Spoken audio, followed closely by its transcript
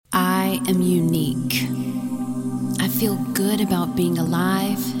I am unique. I feel good about being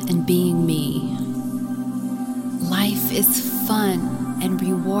alive and being me. Life is fun and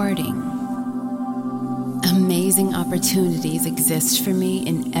rewarding. Amazing opportunities exist for me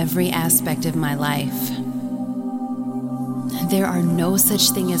in every aspect of my life. There are no such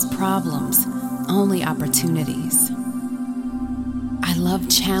thing as problems, only opportunities. I love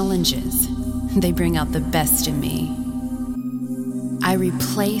challenges. They bring out the best in me. I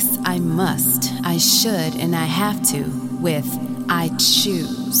replace I must, I should, and I have to with I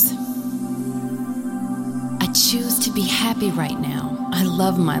choose. I choose to be happy right now. I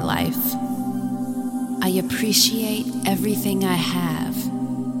love my life. I appreciate everything I have.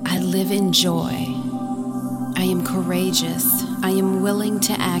 I live in joy. I am courageous. I am willing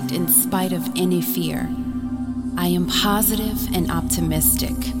to act in spite of any fear. I am positive and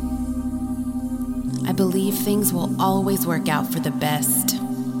optimistic. I believe things will always work out for the best.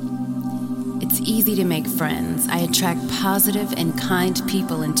 It's easy to make friends. I attract positive and kind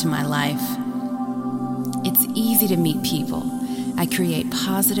people into my life. It's easy to meet people. I create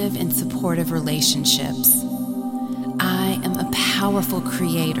positive and supportive relationships. I am a powerful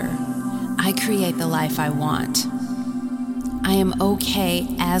creator. I create the life I want. I am okay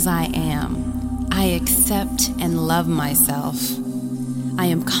as I am. I accept and love myself. I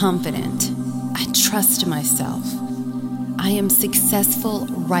am confident. I trust myself. I am successful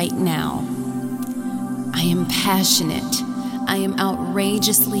right now. I am passionate. I am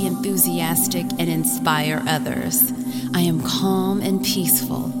outrageously enthusiastic and inspire others. I am calm and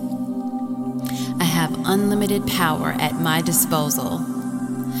peaceful. I have unlimited power at my disposal.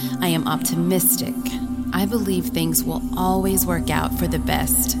 I am optimistic. I believe things will always work out for the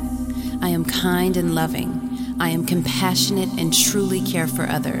best. I am kind and loving. I am compassionate and truly care for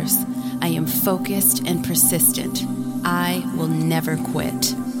others. I am focused and persistent. I will never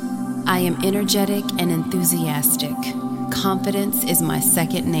quit. I am energetic and enthusiastic. Confidence is my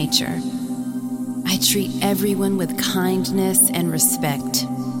second nature. I treat everyone with kindness and respect.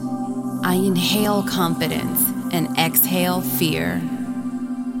 I inhale confidence and exhale fear.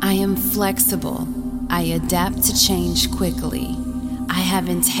 I am flexible. I adapt to change quickly. I have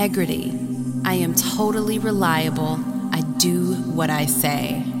integrity. I am totally reliable. I do what I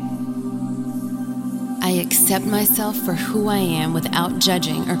say. I accept myself for who I am without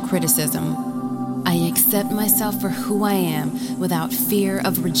judging or criticism. I accept myself for who I am without fear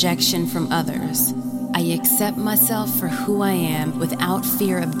of rejection from others. I accept myself for who I am without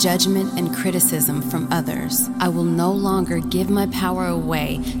fear of judgment and criticism from others. I will no longer give my power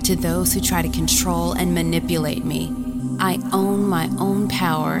away to those who try to control and manipulate me. I own my own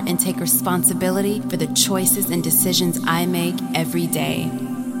power and take responsibility for the choices and decisions I make every day.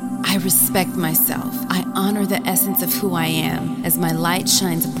 I respect myself. I honor the essence of who I am as my light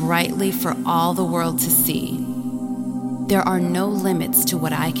shines brightly for all the world to see. There are no limits to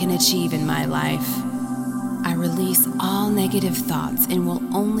what I can achieve in my life. I release all negative thoughts and will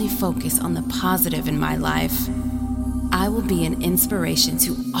only focus on the positive in my life. I will be an inspiration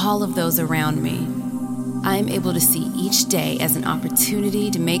to all of those around me. I am able to see each day as an opportunity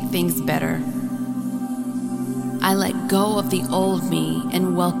to make things better. I let go of the old me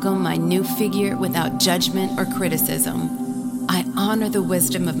and welcome my new figure without judgment or criticism. I honor the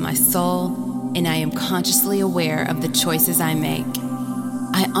wisdom of my soul, and I am consciously aware of the choices I make.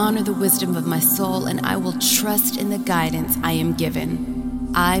 I honor the wisdom of my soul, and I will trust in the guidance I am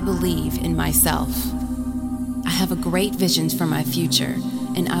given. I believe in myself. I have a great vision for my future,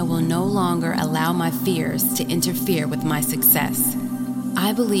 and I will no longer allow my fears to interfere with my success.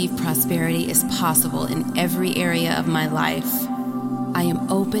 I believe prosperity is possible in every area of my life. I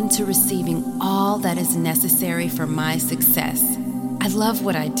am open to receiving all that is necessary for my success. I love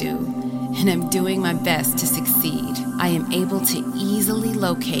what I do, and I'm doing my best to succeed. I am able to easily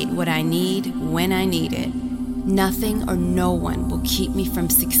locate what I need when I need it. Nothing or no one will keep me from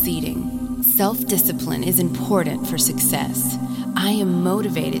succeeding. Self-discipline is important for success. I am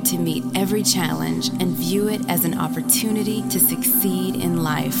motivated to meet every challenge and view it as an opportunity to succeed in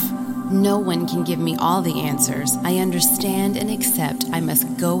life. No one can give me all the answers. I understand and accept I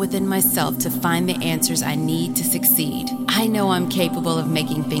must go within myself to find the answers I need to succeed. I know I'm capable of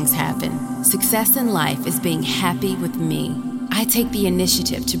making things happen. Success in life is being happy with me. I take the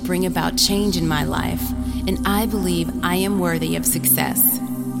initiative to bring about change in my life, and I believe I am worthy of success.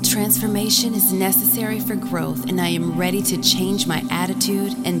 Transformation is necessary for growth, and I am ready to change my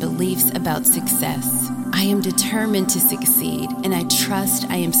attitude and beliefs about success. I am determined to succeed, and I trust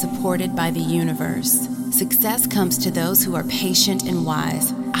I am supported by the universe. Success comes to those who are patient and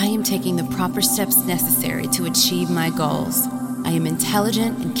wise. I am taking the proper steps necessary to achieve my goals. I am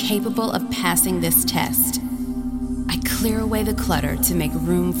intelligent and capable of passing this test. I clear away the clutter to make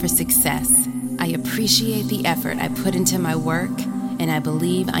room for success. I appreciate the effort I put into my work, and I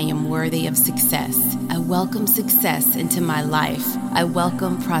believe I am worthy of success. I welcome success into my life. I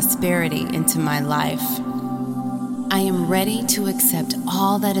welcome prosperity into my life. I am ready to accept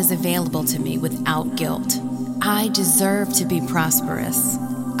all that is available to me without guilt. I deserve to be prosperous.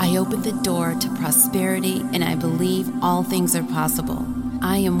 I open the door to prosperity, and I believe all things are possible.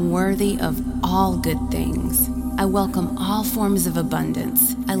 I am worthy of all good things. I welcome all forms of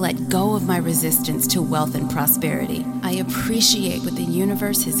abundance. I let go of my resistance to wealth and prosperity. I appreciate what the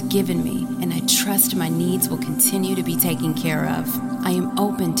universe has given me, and I trust my needs will continue to be taken care of. I am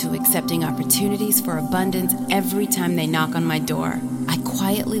open to accepting opportunities for abundance every time they knock on my door. I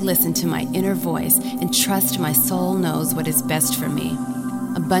quietly listen to my inner voice and trust my soul knows what is best for me.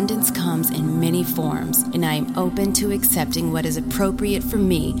 Abundance comes in many forms, and I am open to accepting what is appropriate for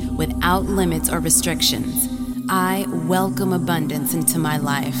me without limits or restrictions. I welcome abundance into my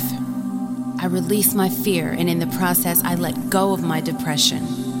life. I release my fear, and in the process, I let go of my depression.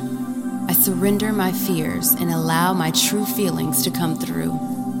 I surrender my fears and allow my true feelings to come through.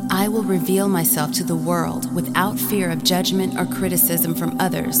 I will reveal myself to the world without fear of judgment or criticism from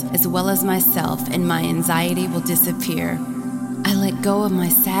others, as well as myself, and my anxiety will disappear. I let go of my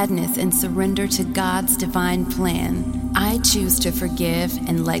sadness and surrender to God's divine plan. I choose to forgive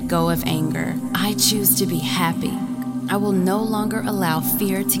and let go of anger. I choose to be happy. I will no longer allow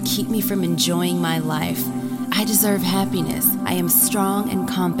fear to keep me from enjoying my life. I deserve happiness. I am strong and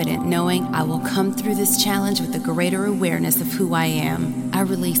confident knowing I will come through this challenge with a greater awareness of who I am. I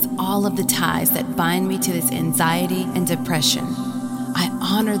release all of the ties that bind me to this anxiety and depression. I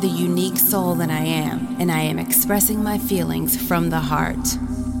honor the unique soul that I am, and I am expressing my feelings from the heart.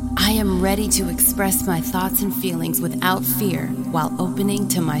 I am ready to express my thoughts and feelings without fear while opening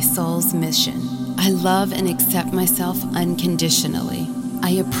to my soul's mission. I love and accept myself unconditionally.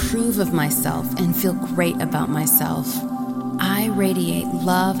 I approve of myself and feel great about myself. I radiate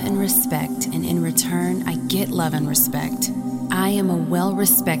love and respect, and in return, I get love and respect. I am a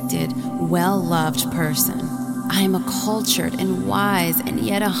well-respected, well-loved person. I am a cultured and wise and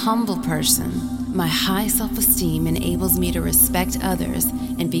yet a humble person. My high self-esteem enables me to respect others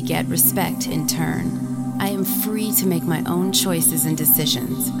and beget respect in turn. I am free to make my own choices and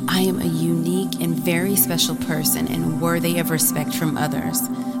decisions. I am a unique and very special person and worthy of respect from others.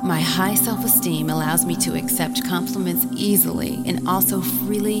 My high self-esteem allows me to accept compliments easily and also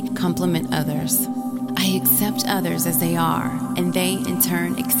freely compliment others. I accept others as they are, and they in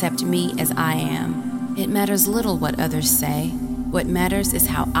turn accept me as I am. It matters little what others say. What matters is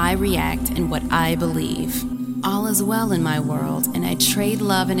how I react and what I believe. All is well in my world, and I trade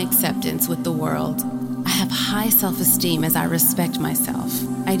love and acceptance with the world. I have high self-esteem as I respect myself.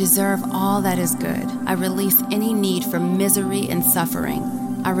 I deserve all that is good. I release any need for misery and suffering.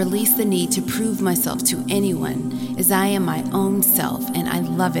 I release the need to prove myself to anyone, as I am my own self, and I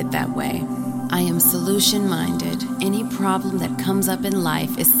love it that way. I am solution-minded. Any problem that comes up in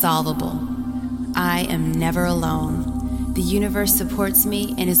life is solvable. I am never alone. The universe supports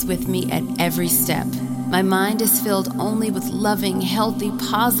me and is with me at every step. My mind is filled only with loving, healthy,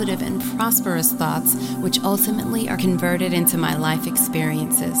 positive, and prosperous thoughts, which ultimately are converted into my life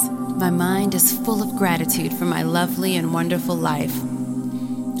experiences. My mind is full of gratitude for my lovely and wonderful life.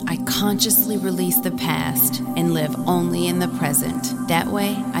 I consciously release the past and live only in the present. That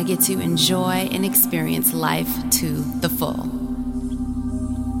way, I get to enjoy and experience life to the full.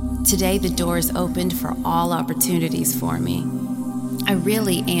 Today, the doors opened for all opportunities for me. I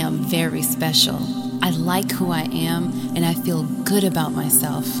really am very special. I like who I am, and I feel good about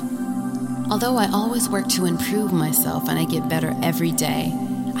myself. Although I always work to improve myself and I get better every day,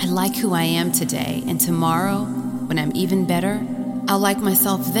 I like who I am today, and tomorrow, when I'm even better, I'll like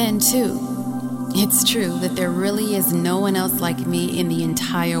myself then too. It's true that there really is no one else like me in the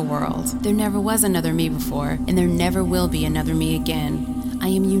entire world. There never was another me before, and there never will be another me again. I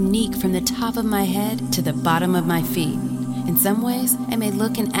am unique from the top of my head to the bottom of my feet. In some ways, I may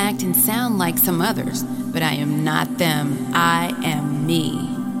look and act and sound like some others, but I am not them. I am me.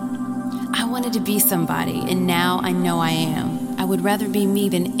 I wanted to be somebody, and now I know I am. I would rather be me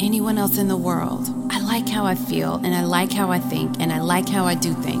than anyone else in the world. I like how I feel, and I like how I think, and I like how I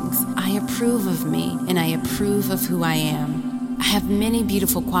do things. I approve of me, and I approve of who I am. I have many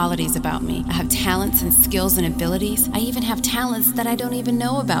beautiful qualities about me. I have talents and skills and abilities. I even have talents that I don't even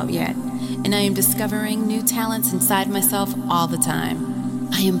know about yet. And I am discovering new talents inside myself all the time.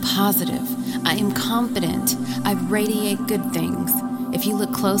 I am positive. I am confident. I radiate good things. If you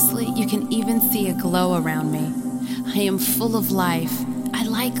look closely, you can even see a glow around me. I am full of life. I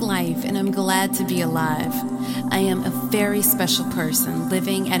like life, and I'm glad to be alive. I am a very special person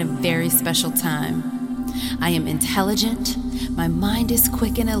living at a very special time. I am intelligent. My mind is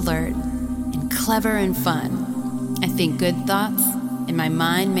quick and alert, and clever and fun. I think good thoughts, and my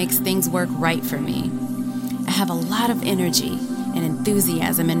mind makes things work right for me. I have a lot of energy and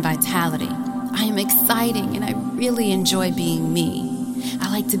enthusiasm and vitality. I am exciting, and I really enjoy being me.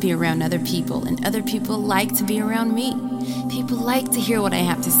 I like to be around other people, and other people like to be around me. People like to hear what I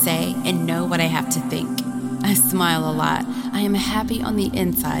have to say and know what I have to think. I smile a lot. I am happy on the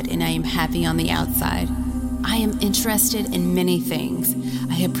inside, and I am happy on the outside. I am interested in many things.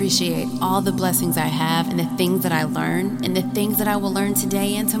 I appreciate all the blessings I have and the things that I learn and the things that I will learn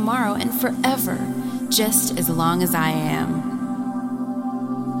today and tomorrow and forever, just as long as I am.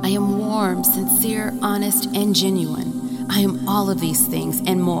 I am warm, sincere, honest, and genuine. I am all of these things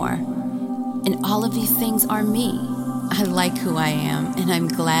and more. And all of these things are me. I like who I am, and I'm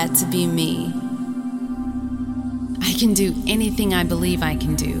glad to be me. I can do anything I believe I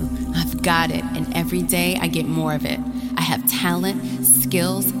can do. I've got it, and every day I get more of it. I have talent,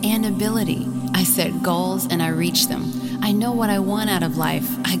 skills, and ability. I set goals, and I reach them. I know what I want out of life.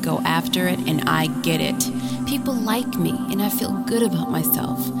 I go after it, and I get it. People like me, and I feel good about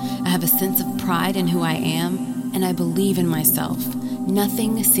myself. I have a sense of pride in who I am, and I believe in myself.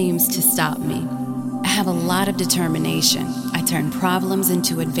 Nothing seems to stop me. I have a lot of determination. I turn problems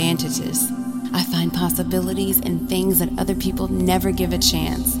into advantages. I find possibilities in things that other people never give a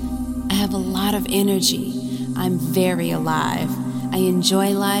chance. I have a lot of energy. I'm very alive. I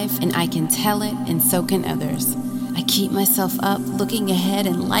enjoy life, and I can tell it, and so can others. I keep myself up, looking ahead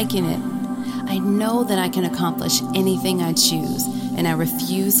and liking it. I know that I can accomplish anything I choose, and I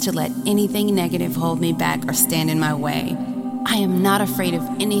refuse to let anything negative hold me back or stand in my way. I am not afraid of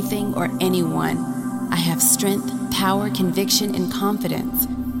anything or anyone. I have strength, power, conviction, and confidence.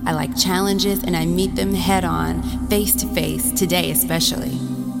 I like challenges, and I meet them head on, face to face, today especially.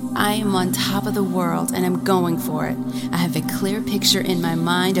 I am on top of the world, and I'm going for it. I have a clear picture in my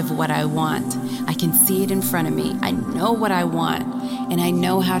mind of what I want. I can see it in front of me. I know what I want, and I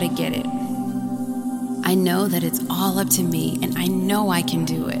know how to get it. I know that it's all up to me, and I know I can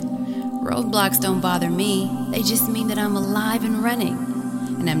do it. Roadblocks don't bother me. They just mean that I'm alive and running,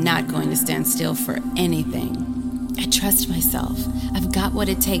 and I'm not going to stand still for anything. I trust myself. I've got what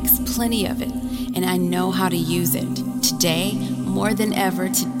it takes, plenty of it, and I know how to use it. Today, more than ever,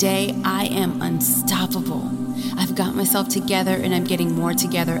 today I am unstoppable. I've got myself together, and I'm getting more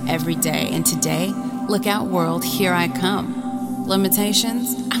together every day. And today, look out world, here I come.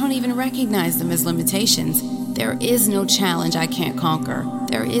 Limitations? I don't even recognize them as limitations. There is no challenge I can't conquer.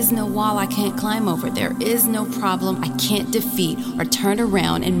 There is no wall I can't climb over. There is no problem I can't defeat or turn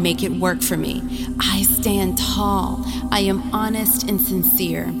around and make it work for me. I stand tall. I am honest and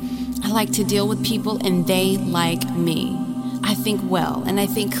sincere. I like to deal with people, and they like me. I think well, and I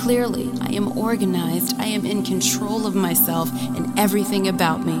think clearly. I am organized. I am in control of myself and everything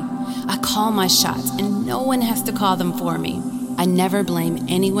about me. I call my shots, and no one has to call them for me. I never blame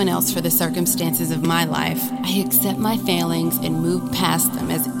anyone else for the circumstances of my life. I accept my failings and move past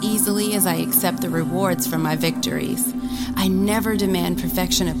them as easily as I accept the rewards from my victories. I never demand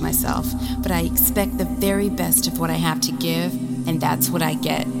perfection of myself, but I expect the very best of what I have to give, and that's what I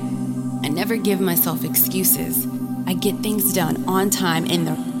get. I never give myself excuses. I get things done on time and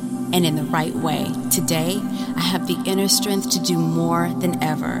in the right way. Today, I have the inner strength to do more than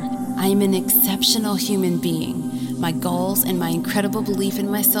ever. I am an exceptional human being. My goals and my incredible belief in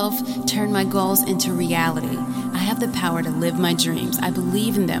myself turn my goals into reality. I have the power to live my dreams. I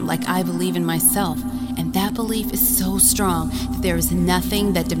believe in them like I believe in myself. And that belief is so strong that there is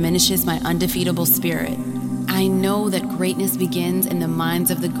nothing that diminishes my undefeatable spirit. I know that greatness begins in the minds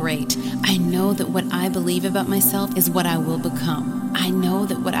of the great. I know that what I believe about myself is what I will become. I know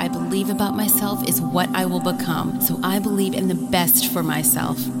that what I believe about myself is what I will become. So I believe in the best for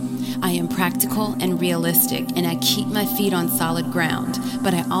myself. I am practical and realistic, and I keep my feet on solid ground,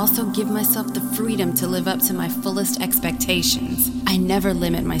 but I also give myself the freedom to live up to my fullest expectations. I never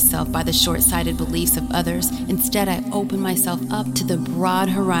limit myself by the short-sighted beliefs of others. Instead, I open myself up to the broad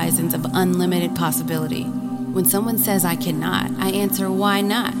horizons of unlimited possibility. When someone says I cannot, I answer, why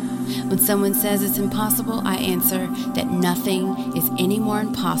not? When someone says it's impossible, I answer that nothing is any more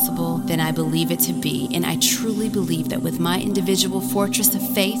impossible than I believe it to be. And I truly believe that with my individual fortress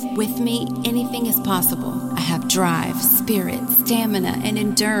of faith with me, anything is possible. I have drive, spirit, stamina, and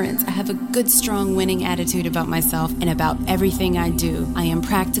endurance. I have a good, strong, winning attitude about myself and about everything I do. I am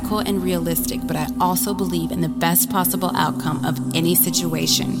practical and realistic, but I also believe in the best possible outcome of any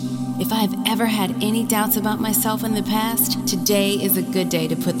situation. If I've ever had any doubts about myself in the past, today is a good day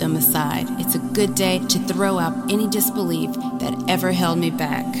to put them aside. It's a good day to throw out any disbelief that ever held me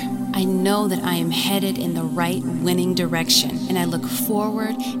back. I know that I am headed in the right winning direction, and I look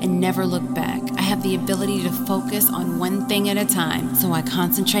forward and never look back. I have the ability to focus on one thing at a time, so I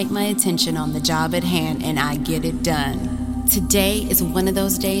concentrate my attention on the job at hand and I get it done. Today is one of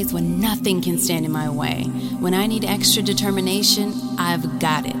those days when nothing can stand in my way. When I need extra determination, I've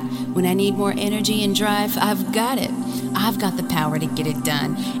got it. When I need more energy and drive, I've got it. I've got the power to get it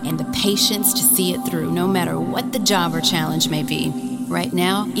done and the patience to see it through, no matter what the job or challenge may be. Right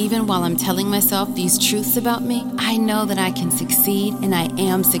now, even while I'm telling myself these truths about me, I know that I can succeed, and I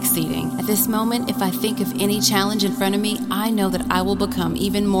am succeeding. At this moment, if I think of any challenge in front of me, I know that I will become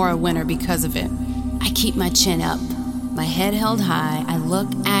even more a winner because of it. I keep my chin up, my head held high. I look,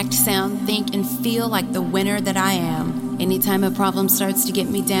 act, sound, think, and feel like the winner that I am. Anytime a problem starts to get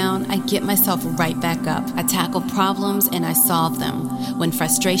me down, I get myself right back up. I tackle problems and I solve them. When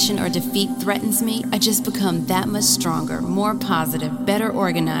frustration or defeat threatens me, I just become that much stronger, more positive, better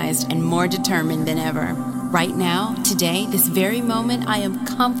organized, and more determined than ever. Right now, today, this very moment, I am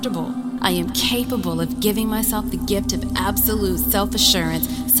comfortable. I am capable of giving myself the gift of absolute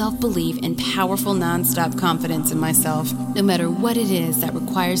self-assurance, self-belief, and powerful non-stop confidence in myself. No matter what it is that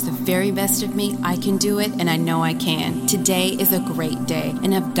requires the very best of me, I can do it, and I know I can. Today is a great day,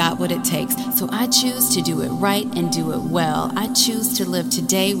 and I've got what it takes, so I choose to do it right and do it well. I choose to live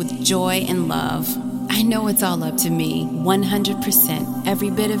today with joy and love. I know it's all up to me, 100%. Every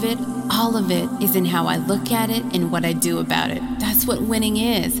bit of it, all of it, is in how I look at it and what I do about it. That's what winning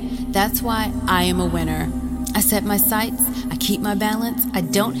is. That's why I am a winner. I set my sights, I keep my balance, I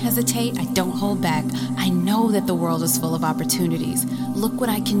don't hesitate, I don't hold back. I know that the world is full of opportunities. Look what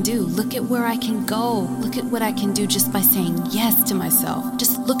I can do. Look at where I can go. Look at what I can do just by saying yes to myself.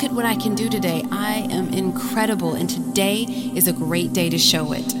 Just look at what I can do today. I am incredible, and today is a great day to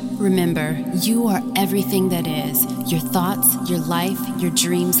show it. Remember, you are everything that is. Your thoughts, your life, your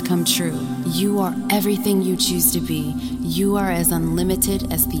dreams come true. You are everything you choose to be. You are as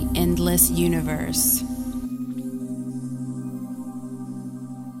unlimited as the endless universe.